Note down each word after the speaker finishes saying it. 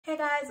Hey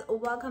guys,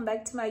 welcome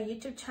back to my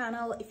YouTube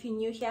channel. If you're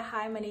new here,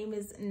 hi, my name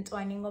is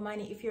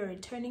NtwanieNgomane. If you're a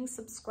returning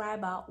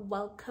subscriber,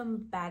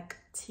 welcome back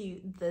to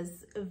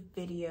this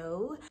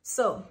video.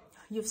 So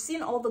you've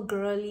seen all the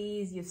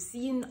girlies, you've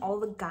seen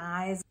all the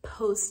guys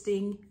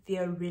posting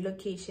their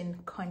relocation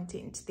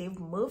content. They've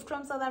moved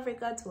from South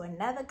Africa to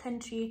another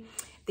country.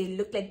 They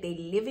look like they're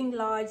living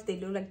large, they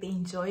look like they're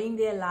enjoying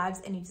their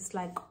lives, and you're just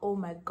like, oh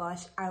my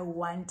gosh, I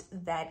want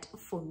that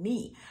for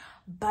me.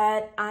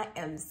 But I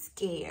am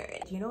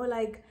scared, you know,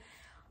 like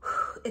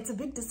it's a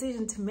big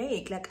decision to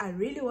make. Like I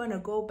really want to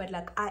go, but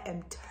like I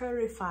am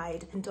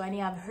terrified. And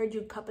Ntwanie, I've heard you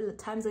a couple of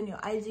times on your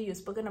IG, you've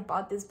spoken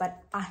about this,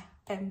 but I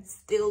am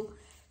still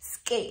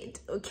scared.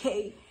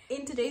 Okay,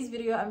 in today's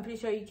video, I'm pretty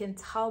sure you can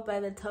tell by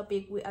the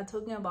topic, we are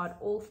talking about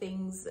all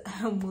things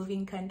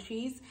moving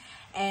countries,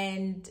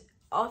 and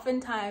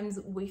oftentimes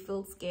we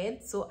feel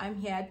scared. So I'm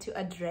here to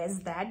address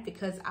that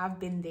because I've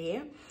been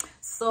there.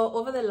 So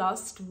over the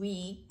last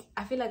week,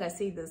 I feel like I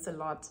say this a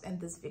lot in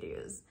these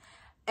videos,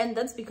 and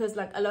that's because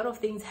like a lot of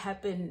things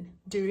happen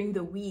during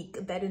the week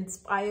that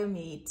inspire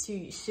me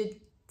to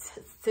shoot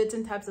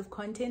certain types of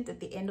content at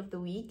the end of the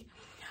week.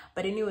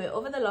 But anyway,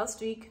 over the last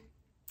week,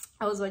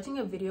 I was watching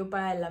a video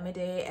by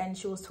Lamide, and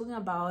she was talking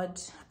about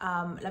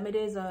Lamide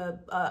is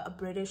a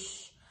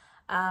British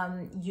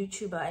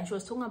YouTuber, and she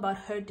was talking about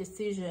her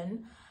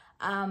decision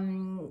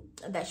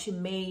that she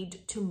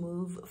made to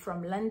move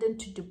from London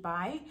to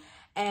Dubai,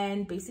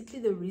 and basically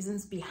the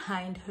reasons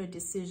behind her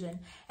decision.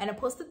 And I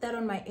posted that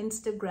on my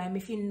Instagram.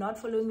 If you're not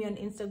following me on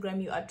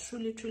Instagram, you are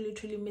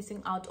truly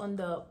missing out on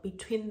the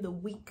between the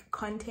week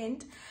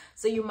content,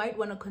 so you might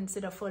want to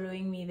consider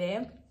following me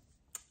there.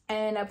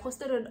 And I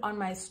posted it on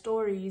my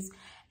stories,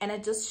 and I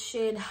just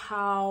shared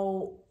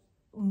how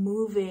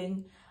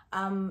moving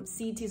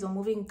cities or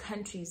moving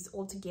countries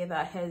altogether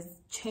has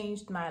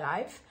changed my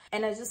life.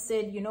 And I just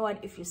said, you know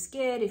what, if you're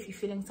scared, if you're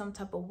feeling some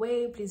type of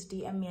way, please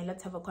DM me and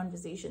let's have a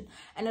conversation.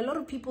 And a lot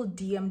of people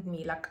DM'd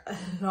me, like a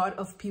lot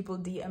of people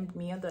DM'd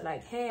me, and they're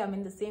like, hey, I'm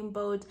in the same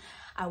boat,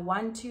 I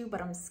want to,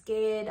 but I'm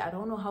scared, I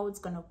don't know how it's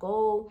gonna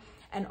go,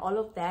 and all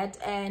of that.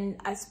 And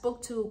I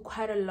spoke to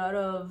quite a lot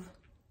of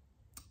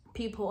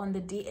people on the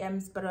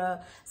DMs,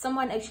 but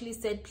someone actually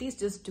said, please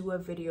just do a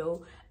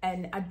video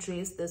and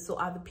address this so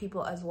other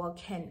people as well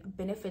can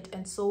benefit.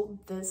 And so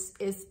this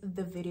is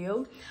the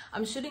video.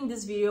 I'm shooting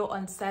this video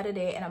on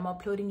Saturday and I'm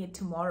uploading it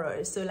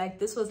tomorrow, so like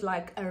this was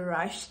like a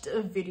rushed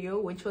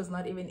video, which was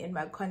not even in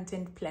my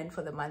content plan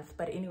for the month.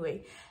 But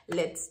anyway,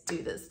 let's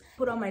do this.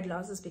 Put on my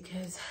glasses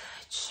because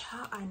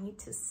I need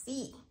to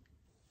see.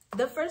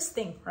 The first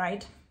thing,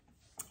 right,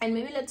 and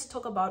maybe let's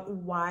talk about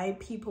why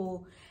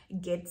people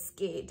get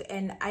scared.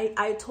 And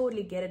I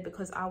totally get it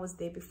because I was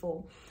there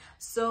before.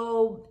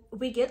 So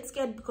we get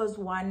scared because,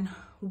 one,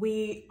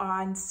 we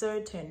are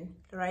uncertain,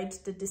 right?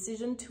 The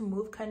decision to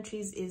move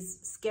countries is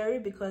scary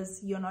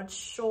because you're not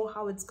sure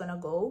how it's gonna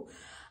go.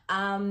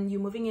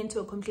 You're moving into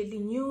a completely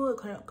new,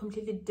 a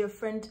completely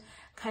different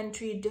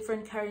country,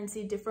 different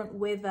currency, different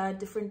weather,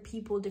 different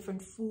people,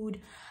 different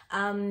food.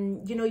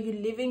 You know,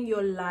 you're living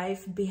your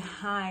life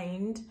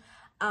behind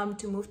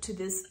to move to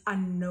this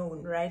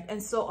unknown, right?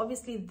 And so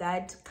obviously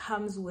that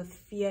comes with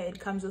fear, it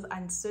comes with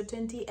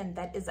uncertainty, and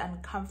that is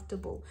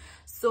uncomfortable.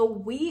 So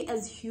we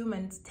as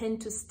humans tend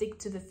to stick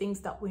to the things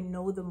that we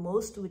know the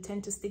most. We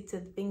tend to stick to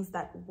the things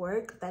that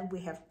work, that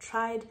we have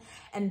tried,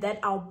 and that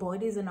our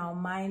bodies and our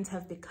minds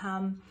have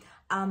become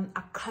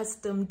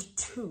accustomed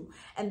to.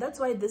 And that's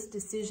why this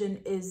decision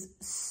is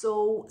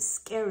so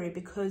scary,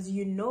 because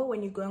you know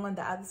when you're going on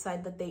the other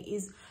side that there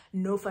is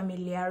no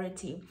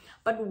familiarity.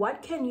 But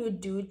what can you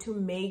do to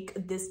make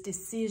this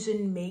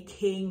decision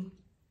making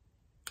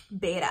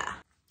better?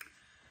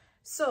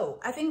 So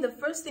I think the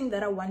first thing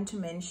that I want to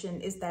mention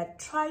is that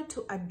try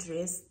to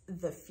address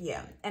the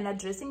fear. And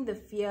addressing the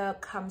fear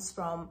comes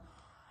from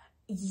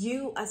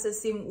you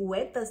assessing,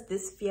 where does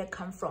this fear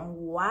come from?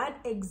 What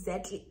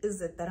exactly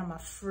is it that I'm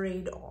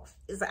afraid of?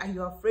 Are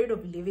you afraid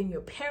of leaving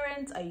your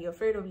parents? Are you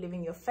afraid of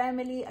leaving your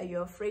family? Are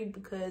you afraid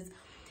because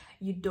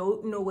you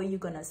don't know where you're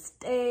gonna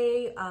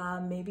stay?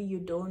 Maybe you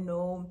don't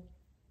know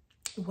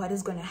what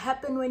is gonna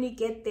happen when you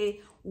get there.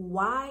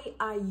 Why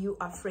are you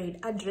afraid?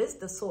 Address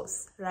the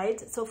source, right?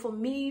 So for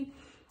me,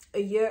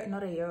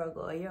 not a year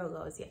ago, I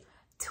was here.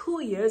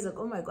 2 years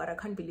ago, oh my god, I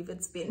can't believe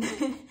it's been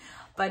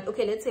but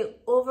okay, let's say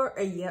over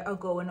a year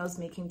ago, when I was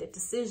making the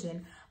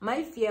decision,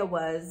 my fear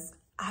was,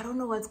 I don't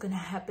know what's gonna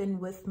happen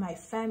with my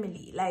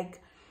family.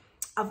 Like,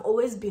 I've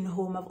always been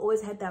home, I've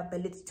always had the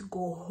ability to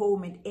go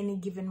home at any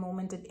given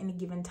moment, at any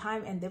given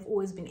time, and they've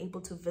always been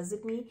able to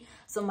visit me.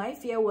 So my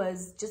fear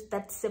was just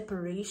that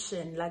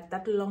separation, like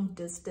that long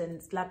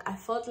distance. Like I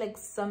felt like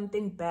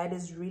something bad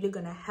is really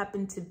gonna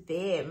happen to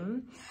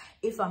them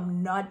if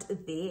I'm not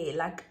there.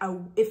 Like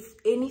if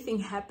anything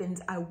happens,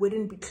 I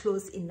wouldn't be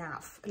close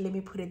enough, let me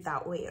put it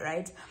that way,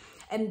 right?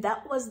 And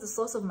that was the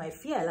source of my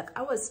fear. Like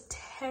I was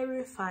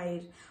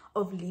terrified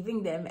of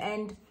leaving them.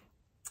 And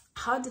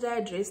how did I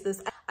address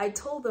this? I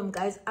told them,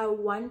 guys, I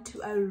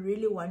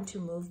really want to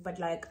move, but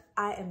like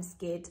I am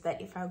scared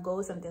that if I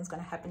go, something's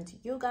gonna happen to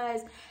you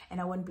guys,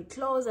 and I won't be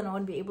close, and I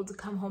won't be able to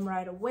come home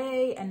right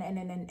away, and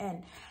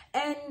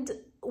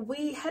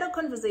we had a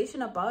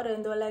conversation about it,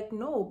 and they were like,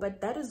 no,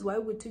 but that is why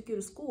we took you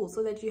to school,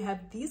 so that you have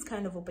these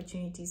kind of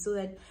opportunities, so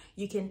that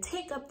you can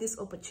take up these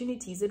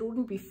opportunities. It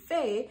wouldn't be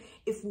fair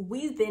if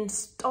we then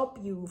stop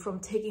you from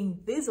taking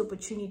these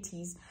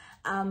opportunities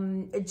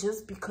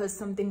just because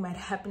something might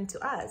happen to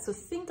us. So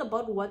think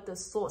about what the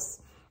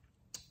source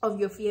of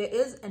your fear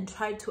is and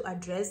try to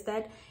address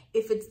that.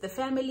 If it's the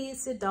family,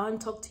 sit down,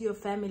 talk to your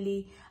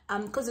family,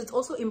 because it's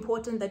also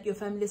important that your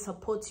family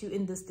supports you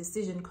in this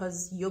decision,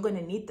 because you're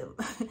gonna need them.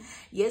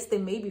 Yes, they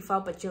may be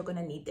far, but you're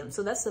gonna need them.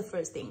 So that's the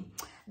first thing.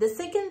 The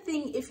second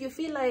thing, if you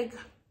feel like,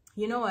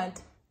 you know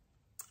what,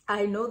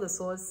 I know the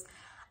source,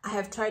 I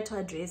have tried to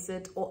address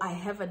it, or I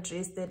have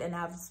addressed it, and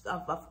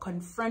I've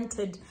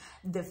confronted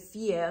the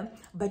fear,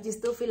 but you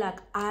still feel like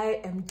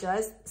I am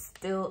just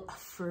still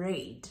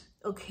afraid.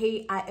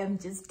 Okay, I am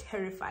just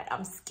terrified.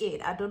 I'm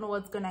scared. I don't know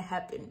what's gonna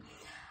happen.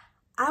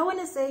 I want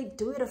to say,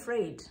 do it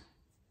afraid.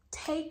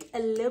 Take a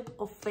leap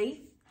of faith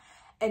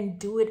and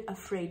do it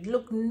afraid.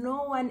 Look,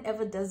 no one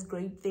ever does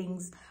great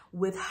things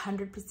with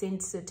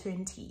 100%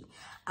 certainty.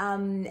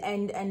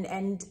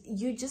 And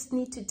you just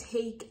need to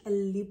take a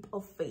leap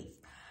of faith.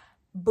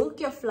 Book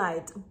your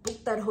flight,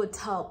 book that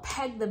hotel,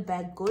 pack the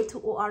bag, go to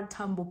OR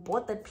Tambo,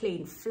 board that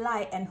plane,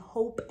 fly, and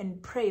hope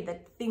and pray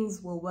that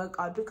things will work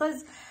out,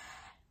 because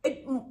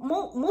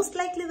most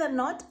likely than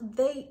not,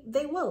 they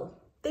will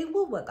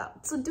work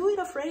out. So do it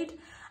afraid.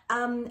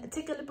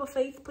 Take a leap of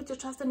faith, put your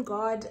trust in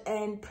God,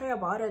 and pray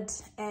about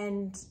it,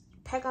 and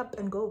pack up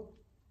and go.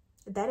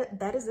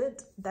 That is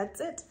it.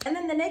 That's it. And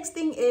then the next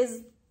thing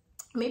is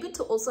maybe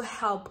to also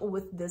help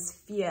with this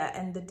fear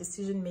and the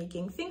decision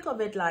making. Think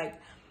of it like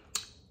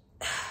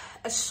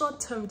a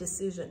short-term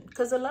decision,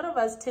 because a lot of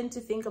us tend to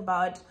think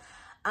about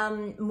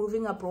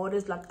moving abroad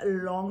is like a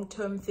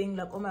long-term thing,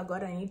 like, oh my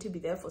God, I need to be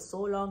there for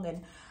so long,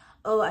 and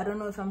oh, I don't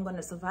know if I'm going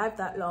to survive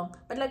that long.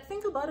 But like,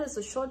 think about it as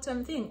a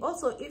short-term thing.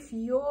 Also, if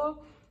your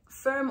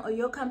firm or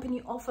your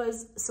company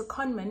offers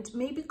secondment,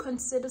 maybe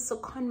consider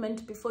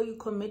secondment before you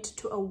commit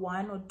to a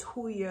 1 or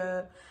 2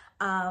 year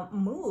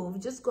move.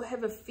 Just go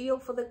have a feel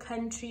for the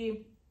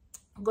country,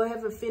 go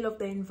have a feel of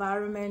the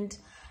environment,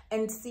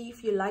 and see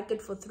if you like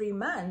it for 3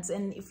 months.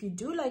 And if you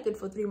do like it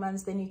for 3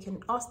 months, then you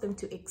can ask them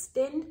to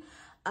extend.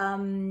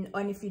 And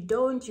if you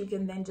don't, you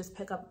can then just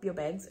pack up your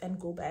bags and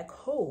go back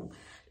home.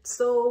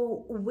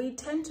 So we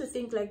tend to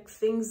think like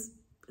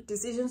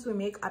decisions we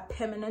make are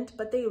permanent,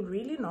 but they're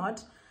really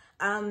not.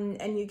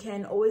 And you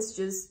can always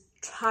just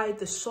try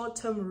the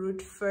short-term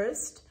route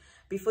first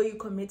before you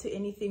commit to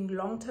anything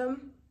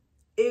long-term.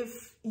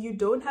 If you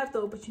don't have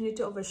the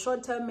opportunity of a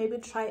short term, maybe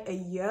try a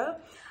year.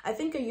 I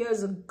think a year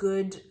is a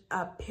good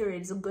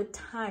period. It's a good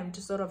time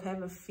to sort of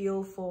have a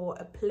feel for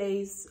a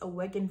place, a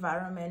work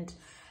environment,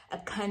 a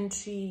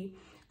country,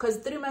 because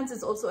 3 months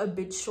is also a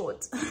bit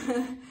short.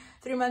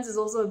 3 months is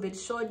also a bit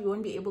short. You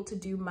won't be able to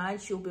do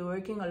much. You'll be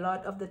working a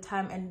lot of the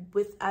time. And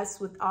with us,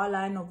 with our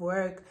line of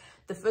work,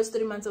 the first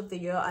 3 months of the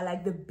year are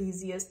like the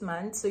busiest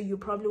months. So you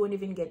probably won't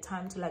even get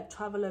time to like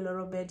travel a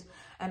little bit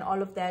and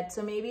all of that.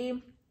 So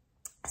maybe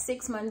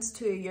 6 months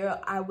to a year,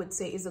 I would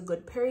say, is a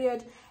good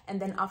period. And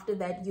then after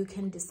that, you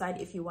can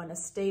decide if you want to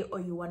stay or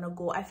you want to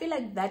go. I feel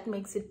like that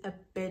makes it a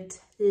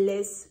bit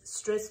less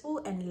stressful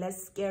and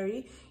less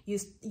scary.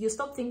 You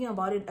stop thinking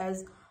about it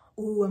as,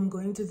 oh, I'm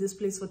going to this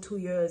place for 2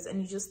 years,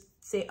 and you just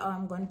say, oh,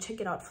 I'm going to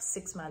check it out for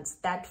 6 months.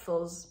 That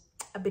feels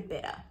a bit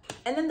better.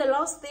 And then the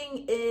last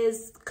thing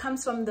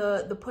comes from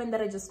the point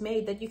that I just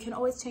made, that you can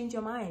always change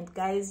your mind.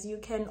 Guys, you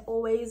can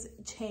always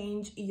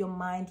change your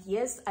mind.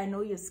 Yes, I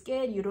know you're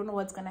scared, you don't know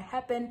what's gonna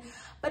happen,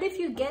 but if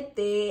you get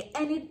there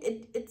and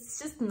it's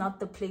just not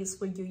the place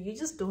for you, you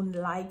just don't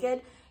like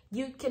it,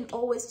 you can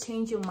always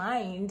change your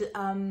mind.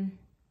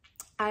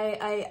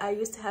 I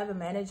used to have a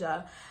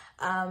manager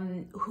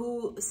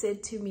who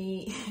said to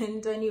me,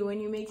 Ntwanie, when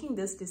you're making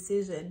this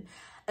decision,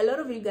 a lot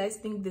of you guys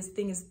think this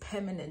thing is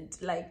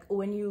permanent. Like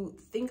when you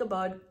think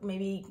about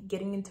maybe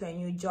getting into a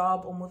new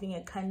job or moving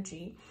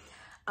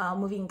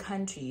moving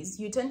countries,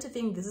 you tend to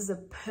think this is a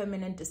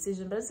permanent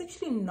decision, but it's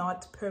actually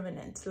not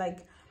permanent. Like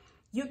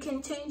you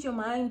can change your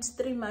mind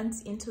 3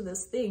 months into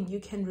this thing. You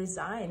can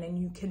resign and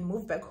you can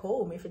move back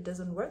home if it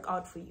doesn't work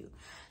out for you.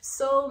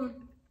 So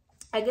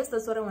I guess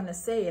that's what I want to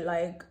say.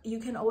 Like, you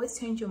can always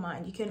change your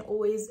mind. You can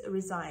always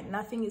resign.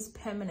 Nothing is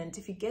permanent.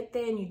 If you get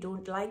there and you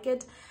don't like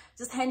it,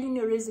 just hand in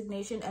your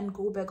resignation and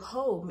go back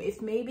home.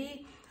 If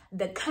maybe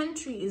the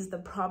country is the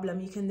problem,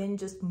 you can then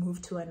just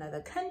move to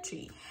another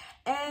country.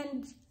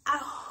 And I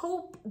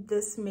hope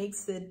this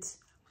makes it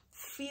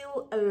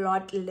feel a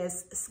lot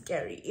less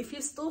scary. If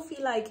you still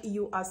feel like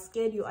you are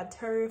scared, you are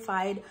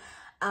terrified,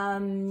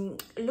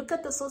 look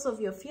at the source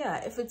of your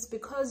fear. If it's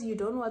because you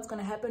don't know what's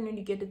going to happen when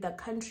you get to that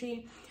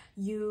country,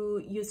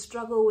 you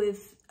struggle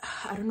with,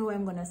 I don't know where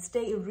I'm gonna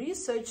stay,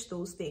 research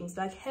those things.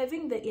 Like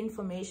having the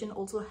information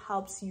also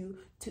helps you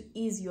to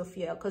ease your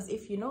fear, because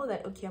if you know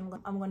that, okay,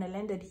 I'm gonna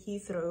land at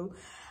Heathrow,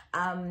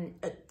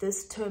 at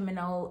this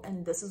terminal,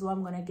 and this is where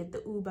I'm gonna get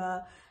the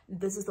Uber,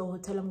 this is the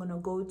hotel I'm gonna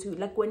go to.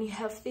 Like when you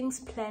have things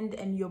planned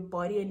and your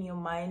body and your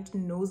mind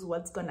knows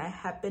what's gonna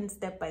happen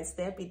step by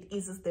step, it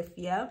eases the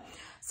fear.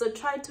 So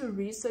try to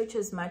research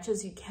as much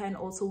as you can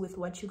also with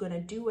what you're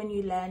gonna do when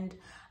you land,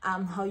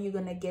 how you're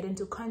gonna get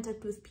into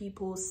contact with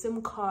people,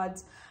 SIM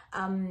cards,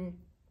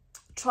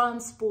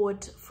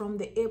 transport from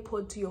the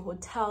airport to your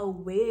hotel,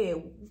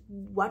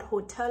 what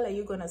hotel are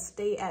you gonna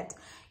stay at,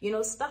 you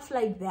know, stuff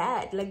like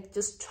that. Like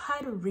just try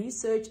to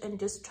research and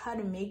just try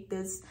to make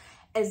this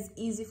as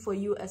easy for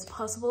you as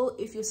possible.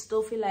 If you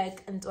still feel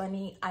like,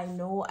 Ntwanie, I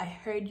know, I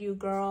heard you,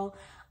 girl,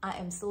 I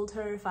am still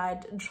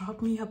terrified,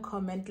 drop me a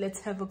comment, let's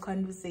have a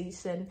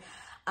conversation.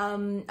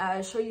 I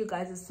assure you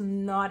guys it's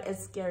not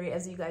as scary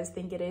as you guys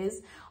think it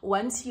is.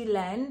 Once you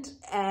land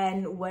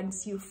and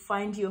once you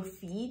find your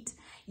feet,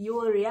 you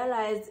will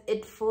realize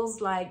it feels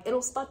like,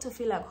 it'll start to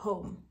feel like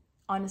home.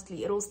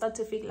 Honestly, it'll start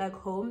to feel like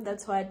home.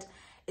 That's what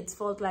it's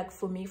felt like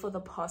for me for the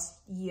past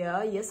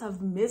year. Yes,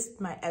 I've missed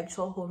my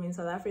actual home in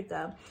South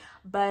Africa,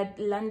 but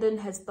London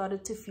has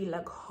started to feel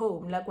like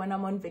home. Like when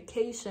I'm on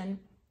vacation,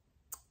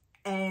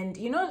 and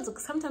you know,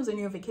 sometimes when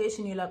you're on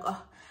vacation, you're like,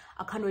 oh,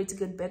 I can't wait to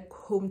get back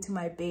home to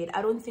my bed.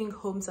 I don't think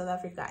home South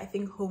Africa, I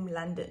think home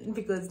London,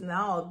 because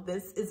now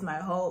this is my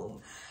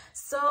home.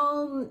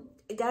 So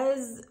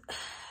guys,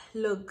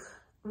 look,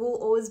 we'll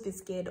always be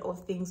scared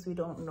of things we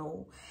don't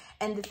know.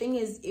 And the thing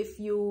is, if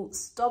you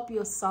stop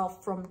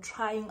yourself from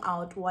trying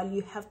out while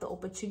you have the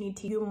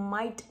opportunity, you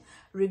might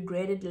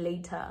regret it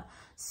later.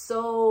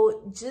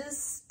 So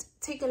just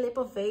take a leap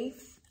of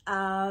faith.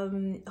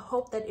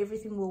 Hope that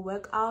everything will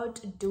work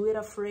out. Do it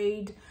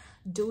afraid.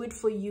 Do it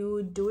for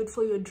you. Do it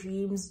for your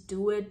dreams.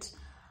 Do it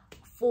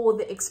for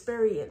the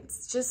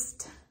experience.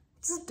 Just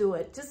do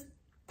it. Just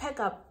pack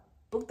up,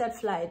 book that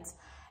flight,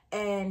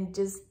 and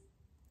just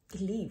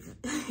leave.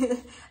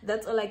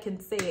 That's all I can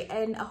say.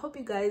 And I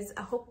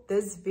hope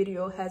this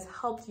video has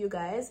helped you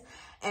guys,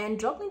 and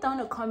drop me down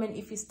a comment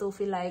if you still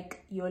feel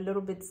like you're a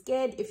little bit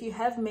scared. If you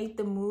have made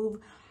the move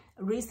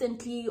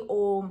recently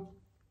or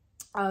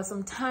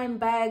some time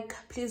back,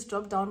 please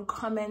drop down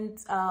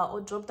comments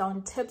or drop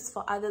down tips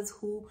for others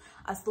who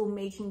are still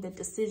making the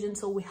decision,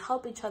 so we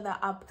help each other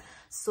up,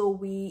 so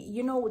we,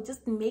 you know, it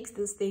just makes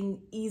this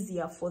thing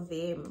easier for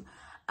them.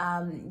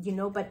 You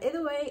know, but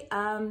either way,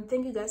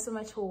 thank you guys so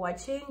much for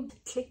watching.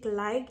 Click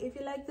like if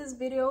you like this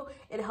video.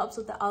 It helps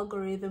with the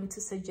algorithm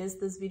to suggest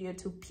this video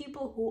to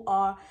people who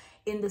are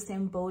in the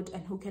same boat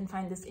and who can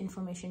find this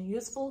information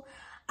useful.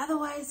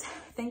 Otherwise,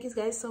 thank you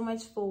guys so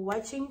much for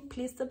watching.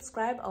 Please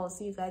subscribe. I'll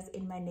see you guys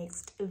in my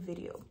next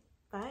video.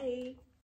 Bye.